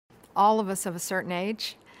All of us of a certain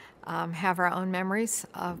age have our own memories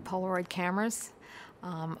of Polaroid cameras,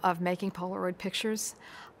 of making Polaroid pictures,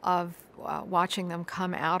 of watching them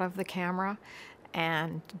come out of the camera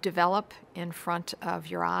and develop in front of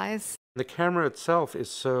your eyes. The camera itself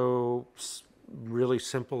is so really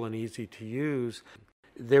simple and easy to use.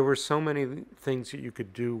 There were so many things that you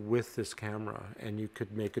could do with this camera, and you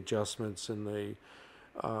could make adjustments in the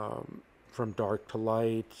from dark to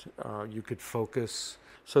light. You could focus.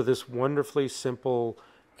 So this wonderfully simple,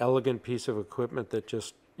 elegant piece of equipment that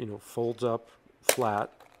just folds up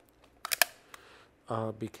flat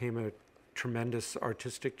became a tremendous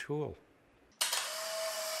artistic tool.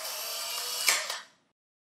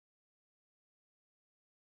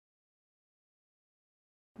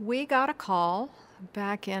 We got a call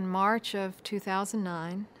back in March of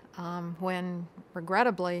 2009 when,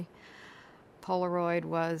 regrettably, Polaroid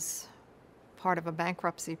was part of a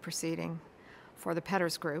bankruptcy proceeding for the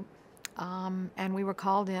Petters Group, and we were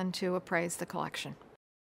called in to appraise the collection.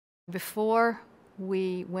 Before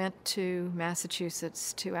we went to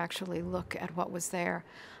Massachusetts to actually look at what was there,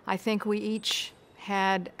 I think we each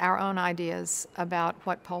had our own ideas about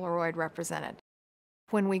what Polaroid represented.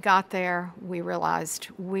 When we got there, we realized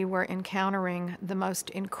we were encountering the most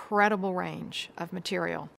incredible range of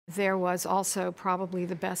material. There was also probably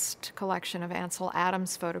the best collection of Ansel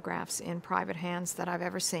Adams photographs in private hands that I've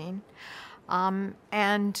ever seen,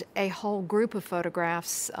 and a whole group of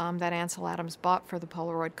photographs that Ansel Adams bought for the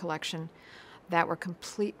Polaroid collection that were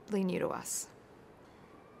completely new to us.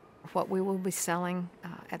 What we will be selling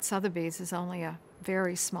at Sotheby's is only a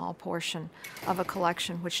very small portion of a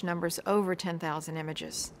collection which numbers over 10,000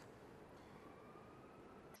 images.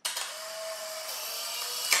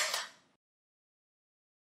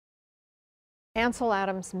 Ansel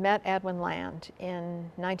Adams met Edwin Land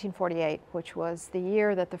in 1948, which was the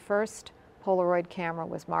year that the first Polaroid camera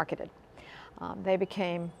was marketed. They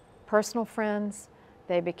became personal friends,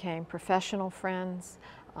 they became professional friends.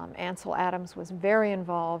 Ansel Adams was very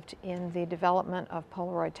involved in the development of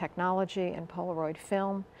Polaroid technology and Polaroid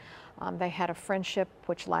film. They had a friendship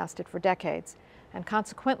which lasted for decades, and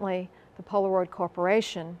consequently the Polaroid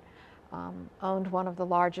Corporation owned one of the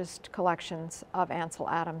largest collections of Ansel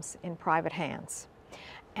Adams in private hands.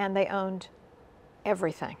 And they owned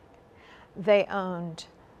everything. They owned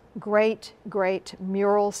great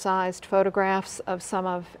mural-sized photographs of some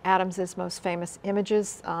of Adams's most famous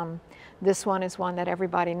images. This one is one that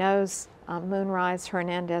everybody knows, Moonrise,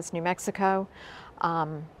 Hernandez, New Mexico.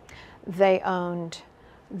 They owned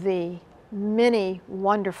the many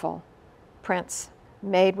wonderful prints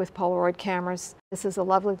made with Polaroid cameras. This is a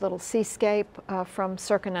lovely little seascape from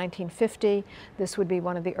circa 1950. This would be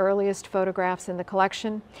one of the earliest photographs in the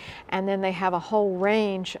collection. And then they have a whole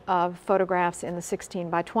range of photographs in the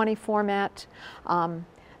 16:20 format.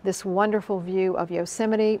 This wonderful view of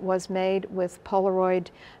Yosemite was made with Polaroid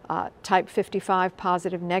type 55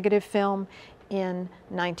 positive negative film in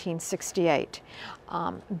 1968.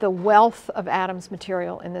 The wealth of Adams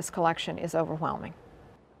material in this collection is overwhelming.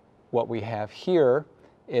 What we have here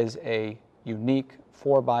is a unique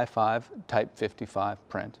 4x5 type 55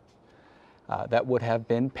 print that would have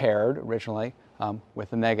been paired originally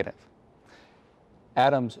with a negative.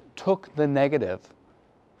 Adams took the negative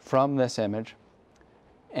from this image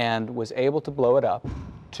and was able to blow it up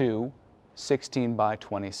to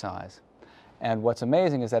 16:20 size. And what's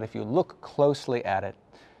amazing is that if you look closely at it,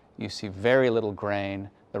 you see very little grain.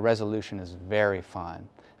 The resolution is very fine.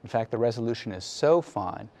 In fact, the resolution is so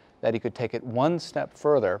fine that he could take it one step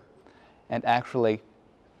further and actually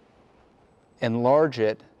enlarge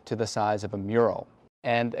it to the size of a mural.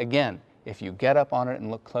 And again, if you get up on it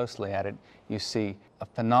and look closely at it, you see a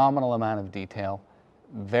phenomenal amount of detail,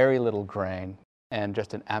 very little grain, and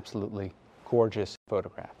just an absolutely gorgeous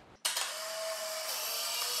photograph.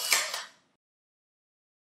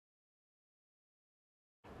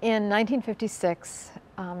 In 1956,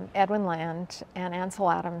 Edwin Land and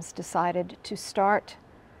Ansel Adams decided to start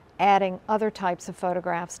adding other types of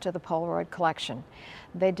photographs to the Polaroid collection.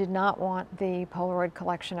 They did not want the Polaroid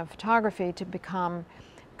collection of photography to become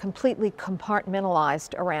completely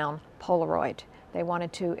compartmentalized around Polaroid. They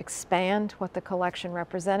wanted to expand what the collection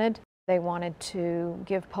represented. They wanted to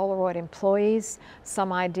give Polaroid employees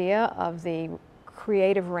some idea of the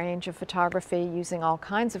creative range of photography using all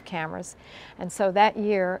kinds of cameras. And so that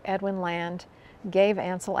year, Edwin Land gave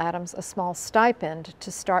Ansel Adams a small stipend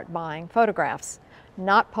to start buying photographs.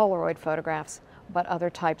 Not Polaroid photographs, but other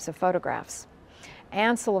types of photographs.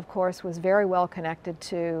 Ansel, of course, was very well connected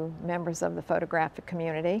to members of the photographic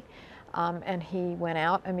community, and he went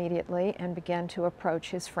out immediately and began to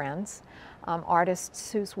approach his friends,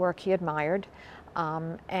 artists whose work he admired,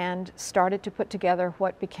 and started to put together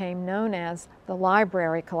what became known as the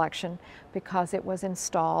library collection because it was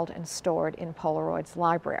installed and stored in Polaroid's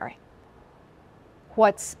library.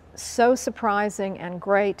 What's so surprising and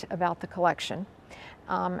great about the collection,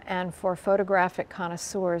 and for photographic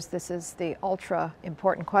connoisseurs, this is the ultra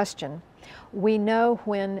important question. We know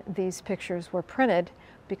when these pictures were printed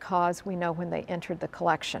because we know when they entered the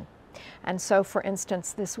collection. And so, for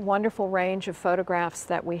instance, this wonderful range of photographs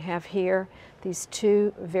that we have here, these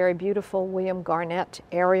two very beautiful William Garnett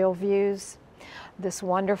aerial views, this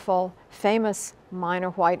wonderful, famous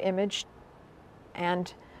minor white image,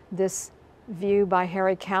 and this view by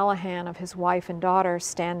Harry Callahan of his wife and daughter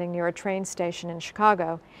standing near a train station in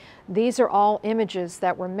Chicago. These are all images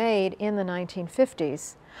that were made in the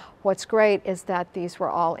 1950s. What's great is that these were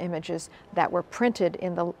all images that were printed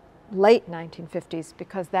in the late 1950s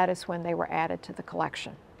because that is when they were added to the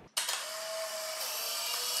collection.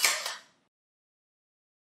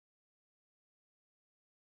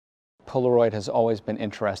 Polaroid has always been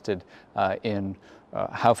interested in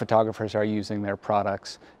how photographers are using their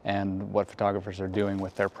products and what photographers are doing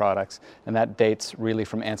with their products. And that dates really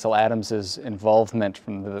from Ansel Adams's involvement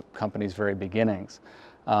from the company's very beginnings.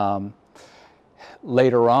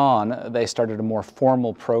 Later on, they started a more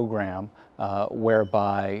formal program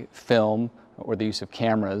whereby film or the use of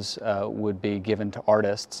cameras would be given to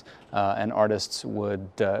artists, and artists would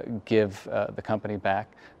give the company back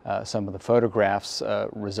some of the photographs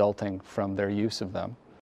resulting from their use of them.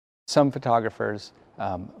 Some photographers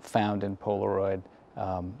found in Polaroid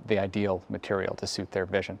the ideal material to suit their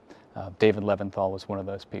vision. David Levinthal was one of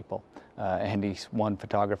those people, and he's one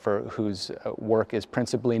photographer whose work is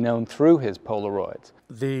principally known through his Polaroids.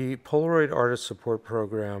 The Polaroid Artist Support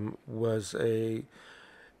Program was a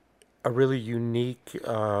really unique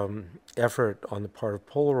effort on the part of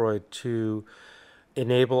Polaroid to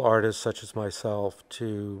enable artists such as myself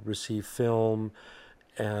to receive film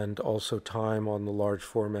and also time on the large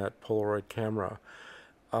format Polaroid camera.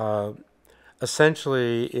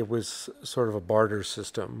 Essentially, it was sort of a barter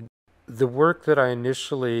system. The work that I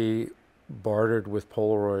initially bartered with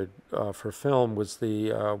Polaroid for film was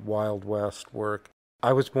the Wild West work.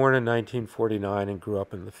 I was born in 1949 and grew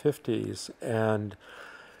up in the 50s, and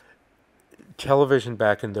television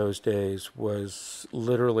back in those days was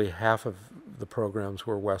literally half of the programs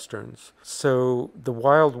were Westerns. So the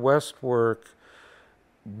Wild West work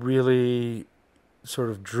really sort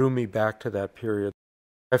of drew me back to that period.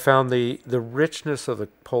 I found the richness of the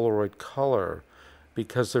Polaroid color,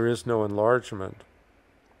 because there is no enlargement,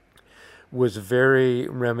 was very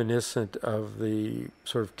reminiscent of the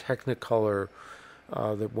sort of Technicolor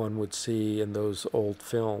that one would see in those old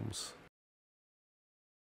films.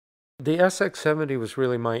 The SX70 was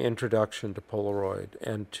really my introduction to Polaroid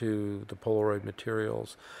and to the Polaroid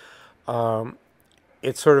materials.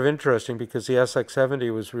 It's sort of interesting because the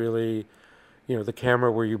SX70 was really, you know, the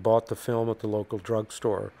camera where you bought the film at the local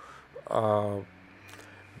drugstore. But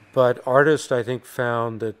artists, I think,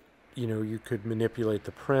 found that, you know, you could manipulate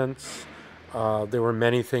the prints. There were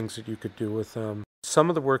many things that you could do with them. Some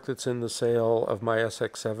of the work that's in the sale of my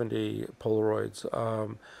SX70 Polaroids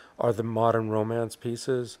are the modern romance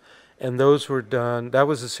pieces. And those were done, that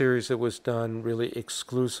was a series that was done really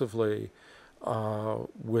exclusively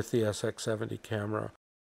with the SX70 camera.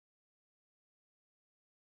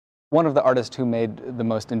 One of the artists who made the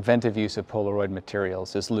most inventive use of Polaroid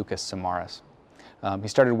materials is Lucas Samaras. He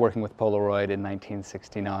started working with Polaroid in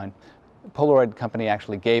 1969. The Polaroid company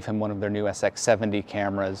actually gave him one of their new SX70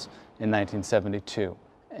 cameras in 1972.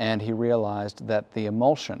 And he realized that the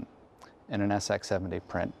emulsion in an SX70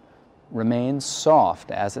 print remains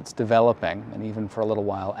soft as it's developing, and even for a little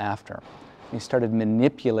while after. He started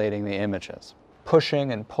manipulating the images,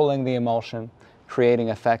 pushing and pulling the emulsion, creating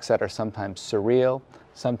effects that are sometimes surreal,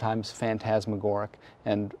 sometimes phantasmagoric,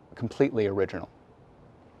 and completely original.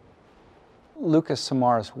 Lucas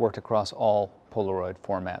Samaras worked across all Polaroid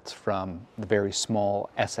formats, from the very small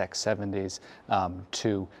SX70s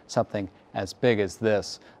to something as big as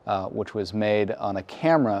this, which was made on a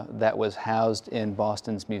camera that was housed in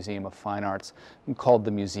Boston's Museum of Fine Arts and called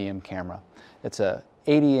the Museum Camera. It's a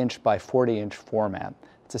 80-inch by 40-inch format.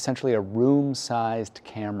 It's essentially a room-sized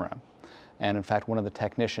camera. And in fact, one of the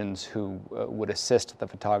technicians who would assist the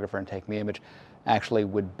photographer in taking the image actually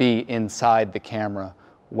would be inside the camera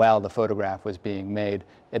while the photograph was being made,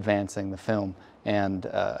 advancing the film and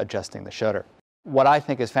adjusting the shutter. What I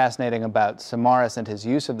think is fascinating about Samaras and his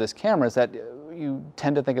use of this camera is that you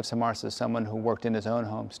tend to think of Samaras as someone who worked in his own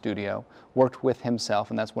home studio, worked with himself,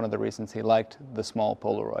 and that's one of the reasons he liked the small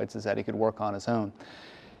Polaroids, is that he could work on his own.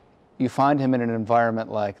 You find him in an environment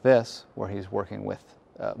like this, where he's working with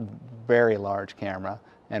a very large camera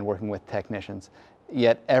and working with technicians,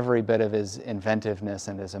 yet every bit of his inventiveness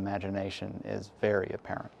and his imagination is very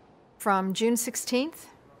apparent. From June 16th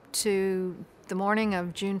to the morning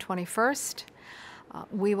of June 21st,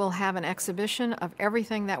 we will have an exhibition of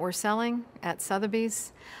everything that we're selling at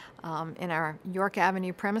Sotheby's in our York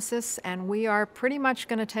Avenue premises, and we are pretty much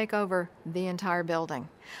going to take over the entire building.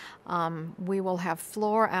 We will have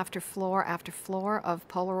floor after floor after floor of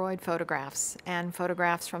Polaroid photographs and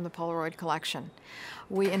photographs from the Polaroid Collection.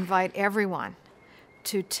 We invite everyone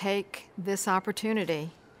to take this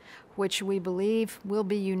opportunity, which we believe will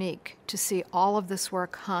be unique, to see all of this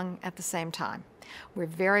work hung at the same time. We're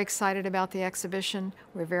very excited about the exhibition.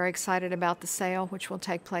 We're very excited about the sale, which will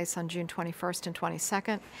take place on June 21st and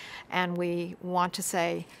 22nd. And we want to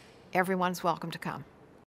say everyone's welcome to come.